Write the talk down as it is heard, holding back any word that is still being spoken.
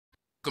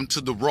Welcome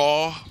to the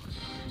raw,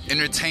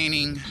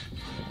 entertaining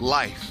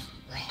life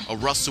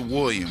of Russell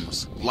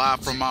Williams,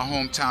 live from my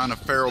hometown of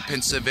Farrell,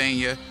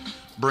 Pennsylvania,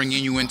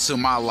 bringing you into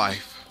my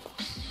life.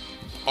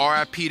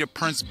 R.I.P. to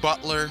Prince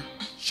Butler.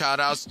 Shout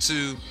outs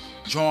to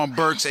John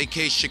Burks,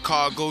 aka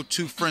Chicago,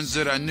 two friends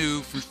that I knew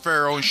from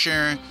Farrell and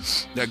Sharon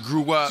that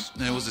grew up,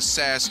 and it was a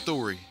sad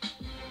story.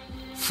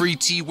 Free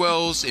T.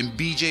 Wells and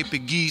B.J.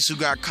 Pegues, who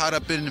got caught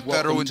up in the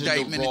federal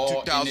indictment in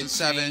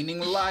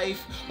 2007.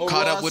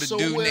 Caught up with a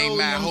dude named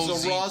Matt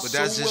Hosey, but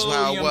that's just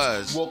how it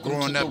was,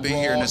 growing up in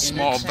here in a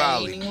small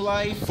valley.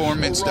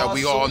 Performance that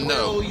we all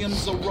know.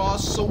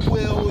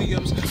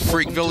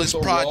 Freak Village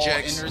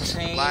Projects,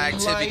 a lot of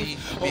activity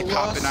be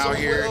popping out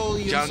here.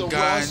 Young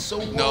Guns,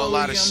 know a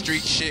lot of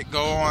street shit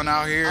go on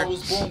out here.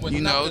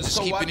 You know,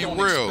 just keeping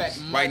it real.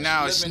 Right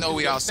now it's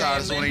snowy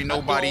outside, so ain't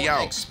nobody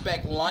out.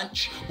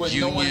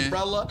 Union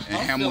and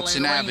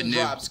Hamilton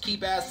Avenue.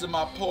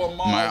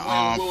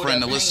 My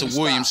friend Alyssa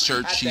Williams'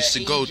 church she used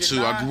to go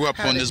to. I grew up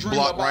on this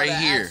block right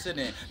here,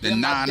 the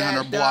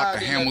 900 block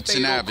of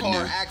Hamilton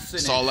Avenue.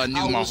 That's all I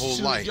knew my whole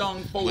life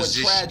was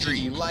this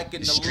street.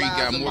 The street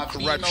got more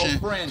corruption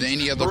than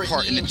any other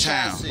part in the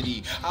town.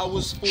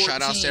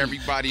 Shout outs to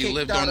everybody who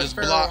lived on this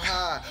block.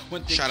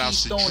 Shout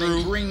outs to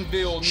Drew.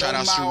 Shout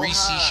outs to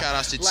Reese. Shout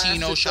outs to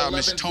Tino. Shout out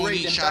Miss Tony.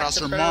 Shout outs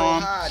to her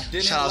mom.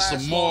 Shout outs to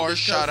Moore.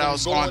 Shout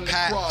outs on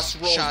Pat.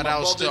 Shout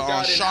outs to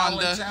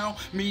Shonda,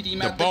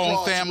 the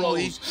Bone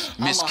family,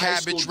 Miss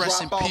Cabbage,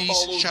 rest in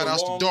peace. Shout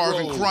outs to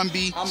Darwin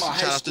Crumby.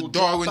 Shout outs to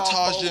Darwin,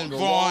 Taja, and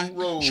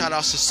Vaughn. Shout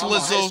outs to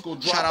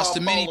Slizzle. Shout outs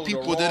to many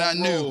people that I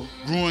knew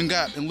growing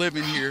up and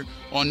living here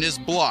on this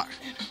block,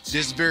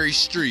 this very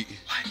street.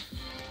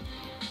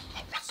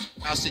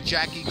 Shouts to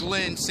Jackie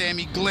Glenn,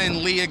 Sammy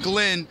Glenn, Leah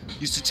Glenn.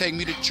 Used to take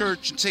me to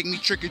church and take me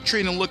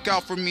trick-or-treating and look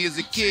out for me as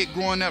a kid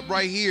growing up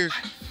right here.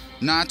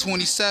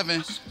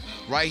 927,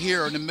 right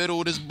here in the middle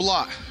of this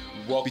block.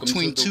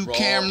 Between two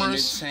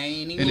cameras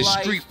and a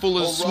street full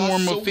of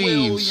swarm of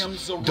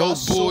fiends, dope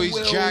boys,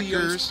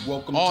 jackers,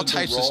 all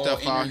types of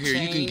stuff out here.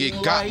 You can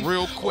get got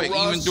real quick,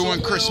 even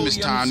during Christmas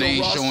time. They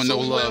ain't showing no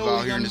love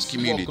out here in this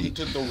community.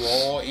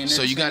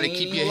 So you gotta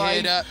keep your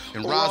head up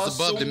and rise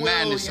above the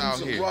madness out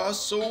here.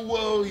 Rise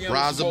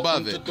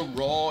above it. This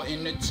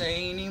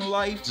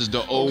is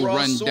the old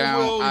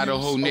rundown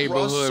Idaho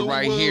neighborhood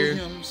right here.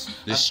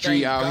 The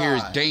street out here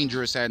is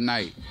dangerous at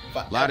night.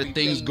 A lot of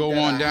things go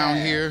on down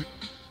here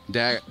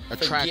that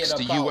attracts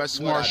the U.S.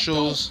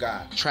 Marshals,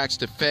 attracts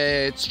the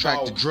feds,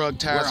 attracts the drug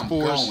task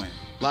force.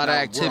 A lot of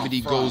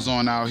activity goes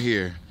on out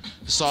here.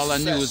 That's all I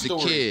knew as a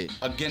kid.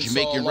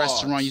 Jamaican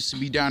restaurant used to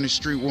be down the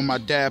street where my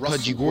dad,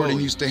 Pudgy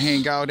Gordon, used to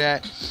hang out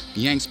at.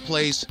 Yank's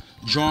Place,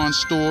 John's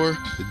Store,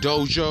 the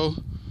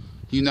Dojo.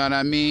 You know what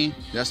I mean?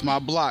 That's my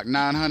block,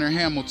 900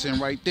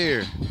 Hamilton right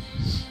there.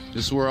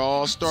 This is where it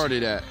all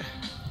started at.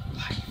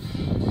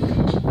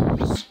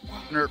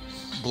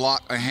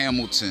 Block of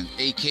Hamilton,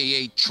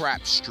 aka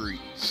Trap Street.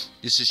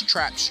 This is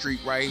Trap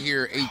Street right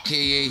here,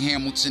 aka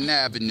Hamilton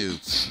Avenue.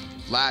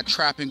 A lot of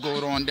trapping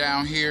going on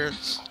down here.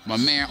 My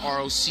man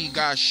ROC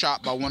got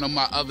shot by one of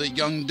my other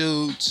young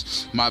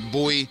dudes. My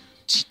boy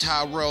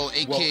Tyrell,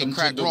 aka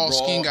Crack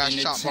Rawskin, got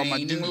shot by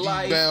my dude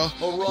D-Bell.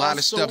 A lot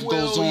of stuff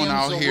goes on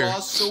out here.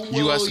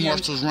 U.S.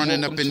 Marshals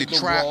running up in the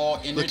trap,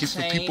 looking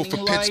for people for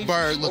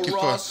Pittsburgh, looking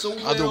for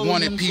other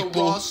wanted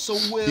people.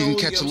 You can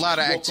catch a lot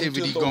of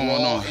activity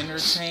going on.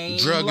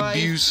 Drug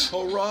abuse,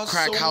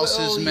 crack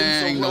houses,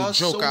 man, ain't no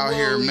joke out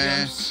here,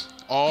 man.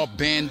 All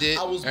bandit,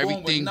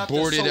 everything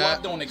boarded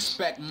up. It's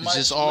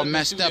just all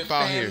messed up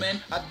out here.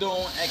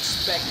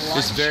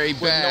 It's very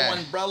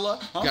bad.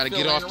 Gotta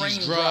get off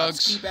these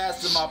drugs.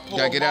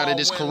 Gotta get out of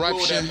this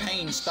corruption.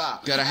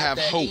 Gotta have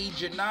hope.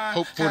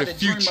 Hope for the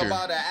future.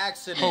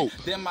 Hope.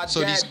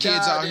 So these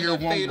kids out here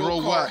won't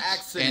grow up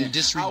and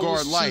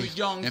disregard life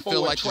and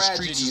feel like the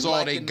streets is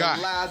all they got.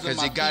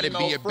 Because it gotta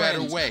be a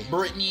better way.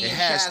 It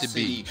has to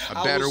be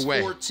a better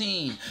way.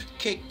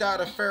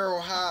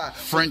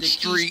 French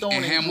Street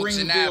and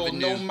Hamilton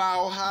Avenue.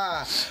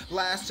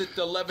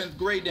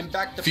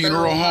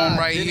 Funeral home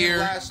right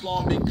here.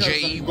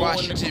 J.E.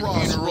 Washington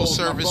Funeral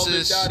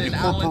Services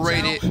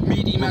Incorporated,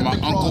 where my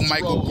uncle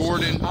Michael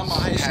Gordon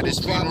had his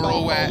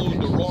funeral at.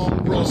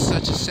 It was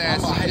such a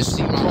sad thing to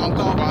see my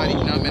uncle's body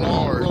numb and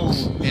hard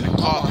in a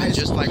coffin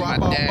just like my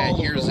dad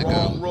years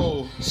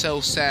ago.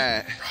 So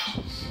sad.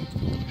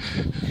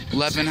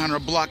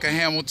 1100 block of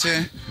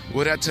Hamilton.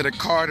 What up to the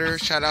Carter?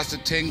 Shout outs to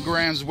 10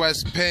 grams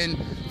West Penn,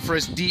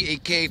 Frisk D,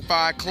 aka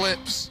 5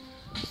 Clips.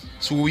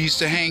 That's where we used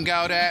to hang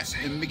out at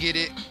and get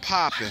it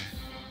popping.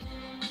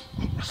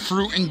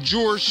 Fruit and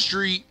George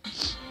Street,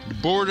 the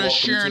border of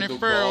Sharon and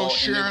Farrell.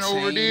 Sharon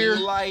over there,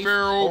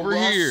 Farrell over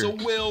here.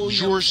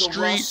 George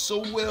Street,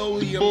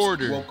 the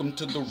border.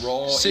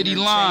 City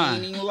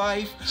Line,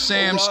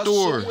 Sam's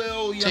Store,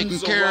 taking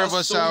care of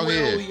us out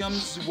here.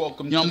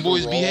 Young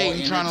boys be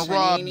hating, trying to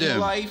rob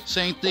them.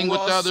 Same thing with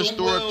the other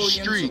store up the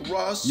street.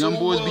 Young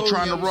boys be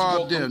trying to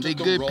rob them. They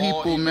good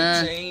people,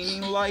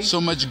 man.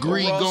 So much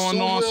greed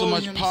going on, so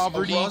much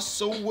poverty,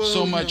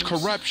 so much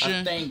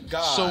corruption,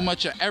 so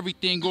much of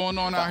everything going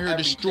on out here,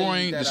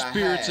 destroying the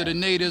spirits of the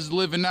natives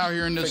living out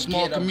here in this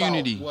small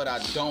community. What I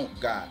don't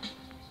got.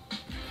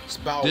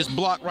 This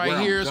block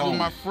right here is where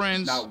my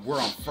friends, not where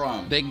I'm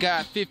from. They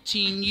got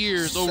 15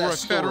 years over a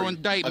federal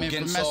indictment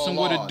for messing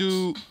with a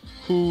dude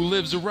who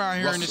lives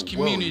around here in this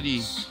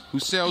community, who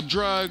sell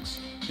drugs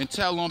and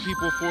tell on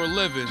people for a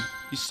living.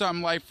 He's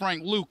something like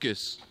Frank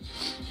Lucas.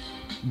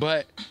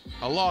 But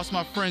I lost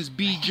my friends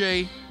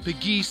BJ,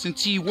 Pegues, and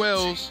T.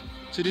 Wells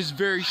to this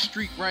very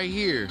street right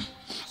here.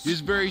 This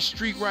very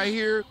street right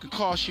here could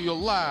cost you your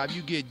life.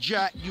 You get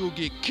jacked, you'll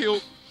get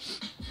killed,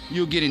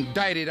 you'll get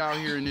indicted out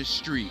here in this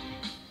street.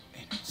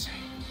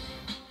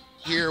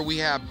 Here we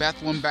have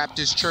Bethlehem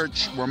Baptist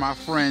Church, where my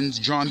friends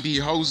John B.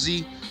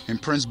 Hosey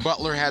and Prince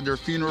Butler had their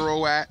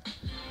funeral at.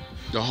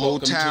 The whole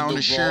town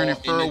of Sharon and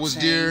Farrell was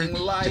there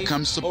to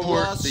come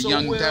support the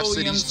young deaths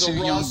of these two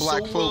young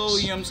black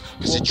folks.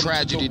 It's a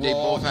tragedy, they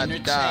both had to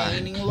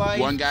die.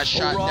 One got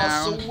shot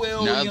down,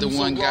 the other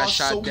one got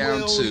shot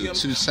down too.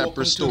 Two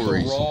separate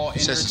stories.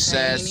 It's just a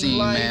sad scene,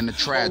 man, a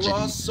tragedy.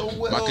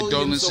 My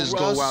condolences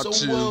go out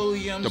to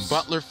the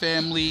Butler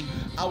family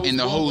and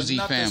the Hosey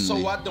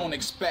family.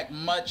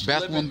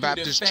 Bethlehem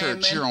Baptist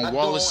Church here on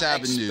Wallace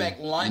Avenue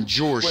and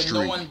George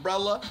Street.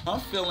 I'm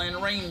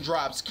feeling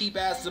raindrops. Keep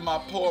asking my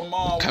poor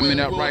mom. Coming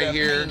up right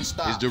here is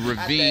the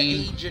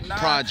Ravine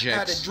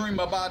Projects,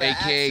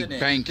 aka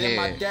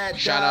Bankhead.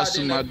 Shout out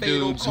to my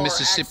dudes,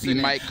 Mississippi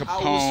Mike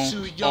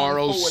Capone,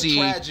 ROC,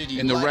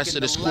 and the rest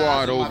of the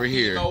squad over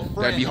here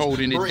that be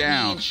holding it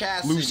down.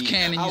 Loose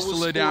Cannon used to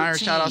live down here.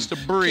 Shout outs to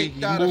Bree. He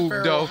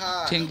moved though.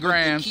 10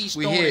 grams.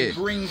 We here.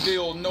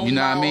 You know what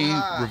I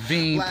mean?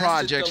 Ravine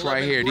Projects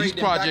right here. These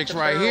projects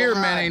right here,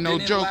 man, ain't no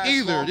joke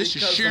either. This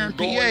is Sharon,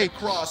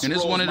 PA, and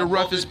it's one of the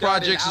roughest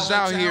projects is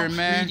out here,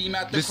 man.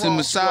 This in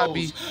Masabi.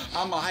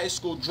 I'm a high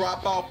school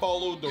dropout,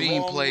 followed the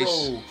Bean wrong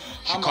place. road.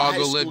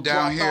 Chicago lived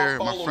down here.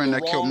 My friend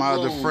that killed my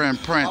other friend,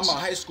 Prince.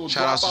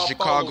 Shout out to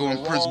Chicago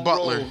and Prince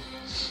Butler.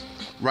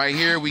 Right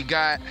here we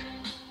got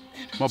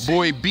my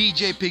boy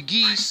BJ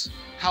Pegues.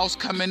 House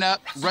coming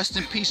up. Rest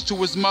in peace to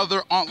his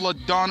mother, Aunt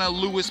LaDonna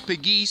Lewis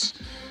Pegues.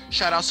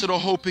 Shout out to the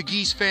whole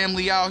Pegues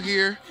family out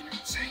here.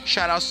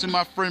 Shout outs to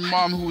my friend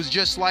mom, who was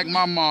just like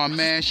my mom,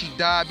 man. She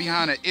died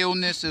behind an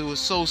illness. It was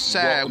so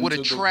sad. What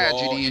a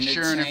tragedy in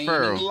Sharon and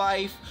Farrell.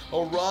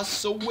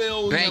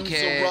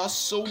 Bankhead,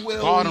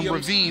 Bottom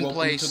Ravine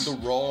Place,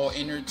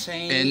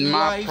 in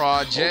my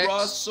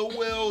projects.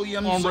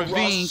 On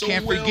Ravine,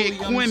 can't forget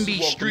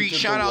Quimby Street.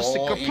 Shout outs to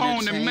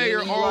Capone and Mayor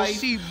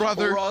ROC,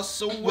 brother.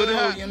 What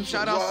up?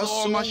 Shout outs to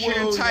all my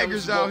Sharon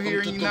Tigers out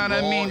here, you know what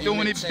I mean?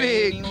 Doing it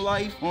big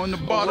on the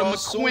bottom of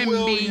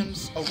Quimby.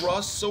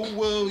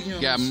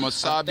 Got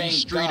Masabi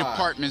Street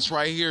Apartments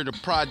right here, the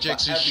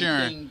projects in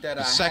Sharon.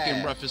 The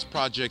second roughest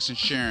projects in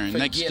Sharon,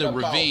 next to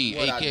Ravine,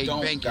 aka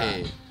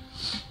Bankhead.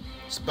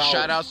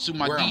 Shout outs to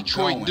my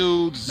Detroit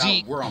dudes,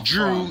 Zeke,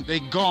 Drew. They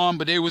gone,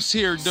 but they was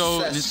here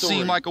though, and it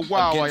seemed like a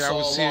while I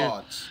was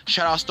here.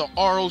 Shout outs to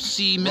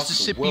ROC,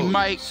 Mississippi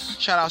Mike.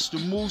 Shout outs to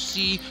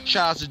Moosey.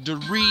 Shout outs to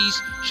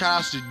Derice. Shout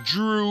outs to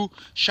Drew.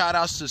 Shout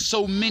outs to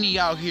so many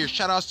out here.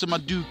 Shout outs to my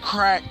dude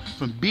Crack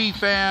from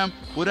B-Fam.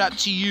 What up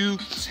to you?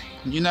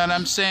 You know what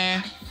I'm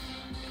saying?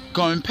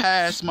 Going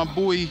past my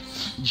boy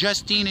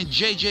Justine and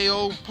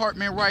JJO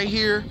apartment right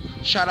here.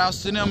 Shout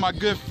outs to them, my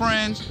good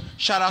friends.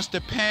 Shout outs to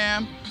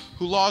Pam,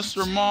 who lost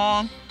her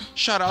mom.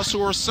 Shout outs to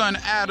her son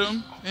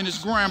Adam and his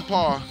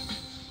grandpa.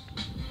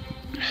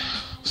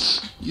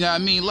 You know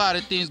what I mean? A lot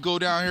of things go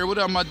down here. What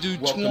up, my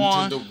dude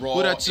Twan?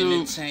 What up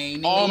to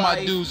all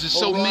my dudes? There's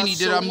so many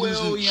that I'm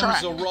losing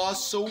track.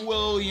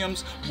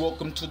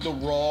 Welcome to the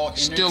Raw.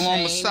 Still on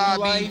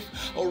Wasabi.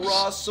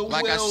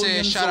 Like I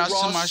said, shout out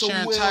to my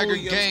Sharon Tiger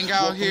gang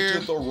out here.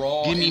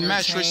 Give me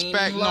much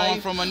respect, knowing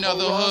from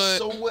another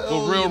hood.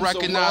 But real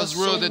recognize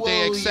real that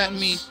they accept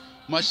me.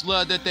 Much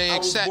love that they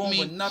accept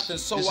me.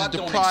 This is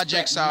the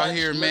projects out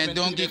here, man.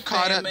 Don't get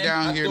caught up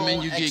down here,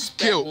 man. You get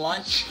killed.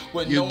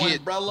 You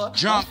get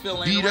jumped,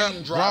 beat up,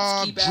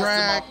 robbed,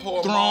 dragged,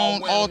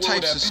 thrown, all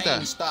types of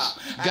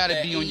stuff. You gotta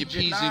be on your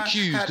P's and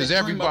Q's, because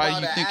everybody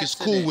you think is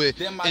cool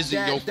with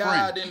isn't your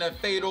friend.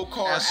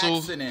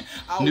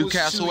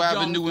 Newcastle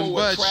Avenue and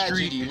Bud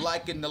Street.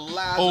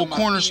 Old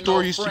corner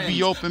store used to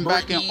be open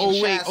back in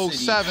 08,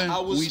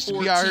 07. We used to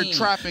be out here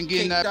trapping,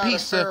 getting that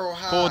pizza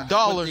for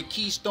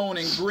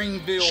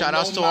 $1. Shout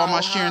outs to all my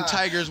Sharon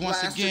Tigers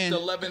once again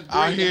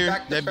out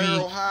here that be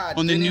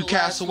on the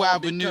Newcastle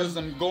Avenue.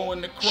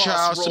 Shout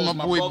outs to my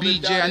boy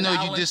BJ. I know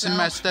you did some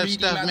messed up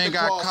stuff, man.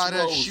 Got caught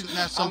up shooting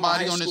at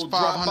somebody on this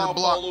 500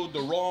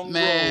 block.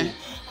 Man,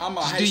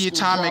 just do your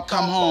time and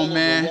come home,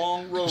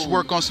 man. Let's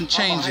work on some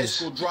changes.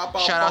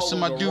 Shout outs to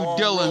my dude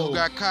Dylan, who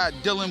got caught.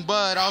 Dylan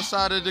Bud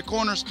outside of the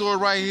corner store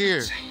right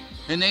here.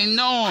 And they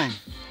know him.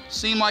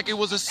 Seemed like it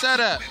was a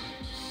setup.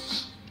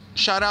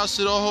 Shout outs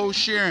to the whole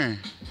Sharon.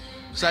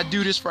 So I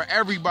do this for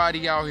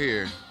everybody out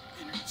here.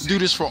 Do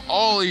this for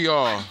all of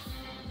y'all.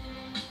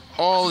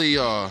 All of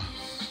y'all.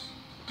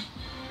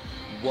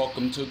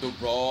 Welcome to the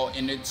raw,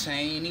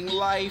 entertaining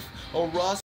life of Russ.